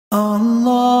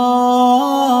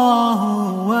Allahu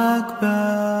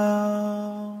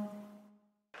Akbar.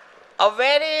 A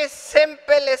very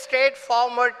simple,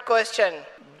 straightforward question.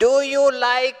 Do you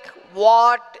like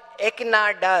what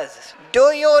icna does?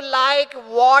 Do you like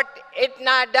what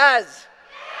icna does?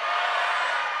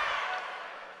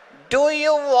 Do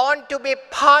you want to be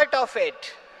part of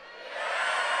it?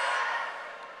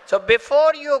 So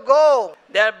before you go,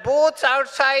 there are booths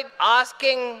outside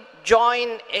asking,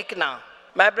 join icna.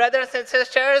 My brothers and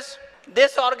sisters,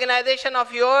 this organization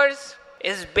of yours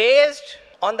is based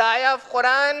on the ayah of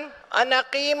Quran,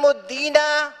 أَنَقِيمُ الدِّينَ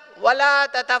وَلَا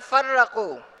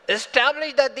تَتَفَرَّقُوا.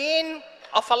 Establish the deen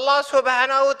of Allah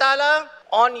subhanahu wa ta'ala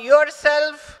on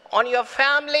yourself, on your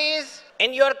families,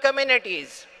 in your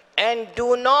communities, and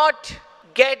do not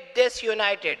get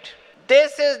disunited.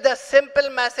 This is the simple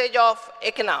message of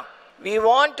icna. We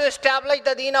want to establish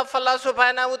the deen of Allah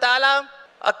subhanahu wa ta'ala,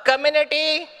 a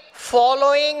community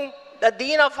following the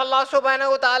deen of Allah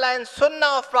subhanahu wa ta'ala and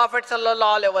sunnah of Prophet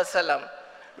sallallahu alaihi wasallam.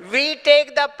 We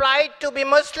take the pride to be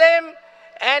Muslim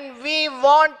and we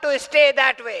want to stay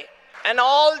that way. And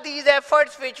all these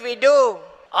efforts which we do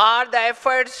are the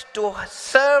efforts to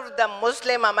serve the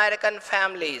Muslim American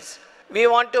families. We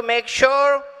want to make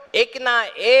sure icna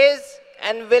is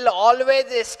and will always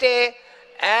stay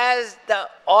as the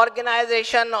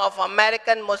organization of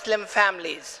American Muslim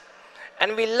families.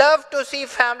 And we love to see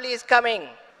families coming.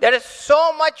 There is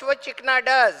so much which icna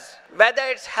does, whether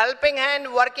it's helping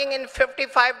hand working in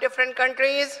 55 different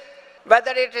countries,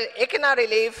 whether it is icna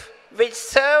relief, which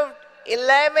served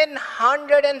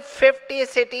 1,150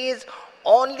 cities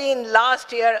only in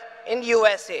last year in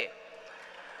USA.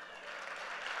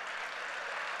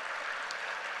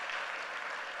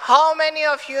 How many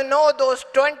of you know those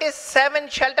 27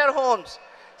 shelter homes,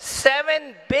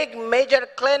 7 big major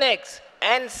clinics,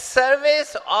 and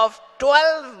service of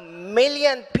 12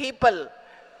 million people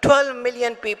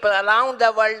around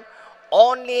the world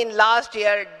only in last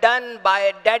year, done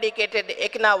by dedicated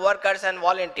icna workers and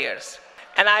volunteers.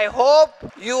 And I hope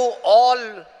you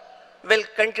all will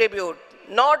contribute,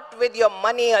 not with your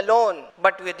money alone,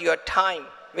 but with your time,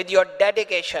 with your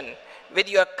dedication, with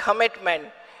your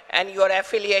commitment, and your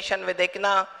affiliation with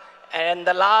icna. And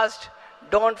the last,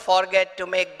 don't forget to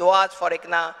make du'as for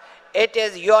icna. It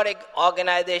is your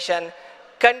organization.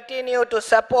 Continue to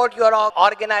support your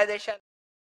organization.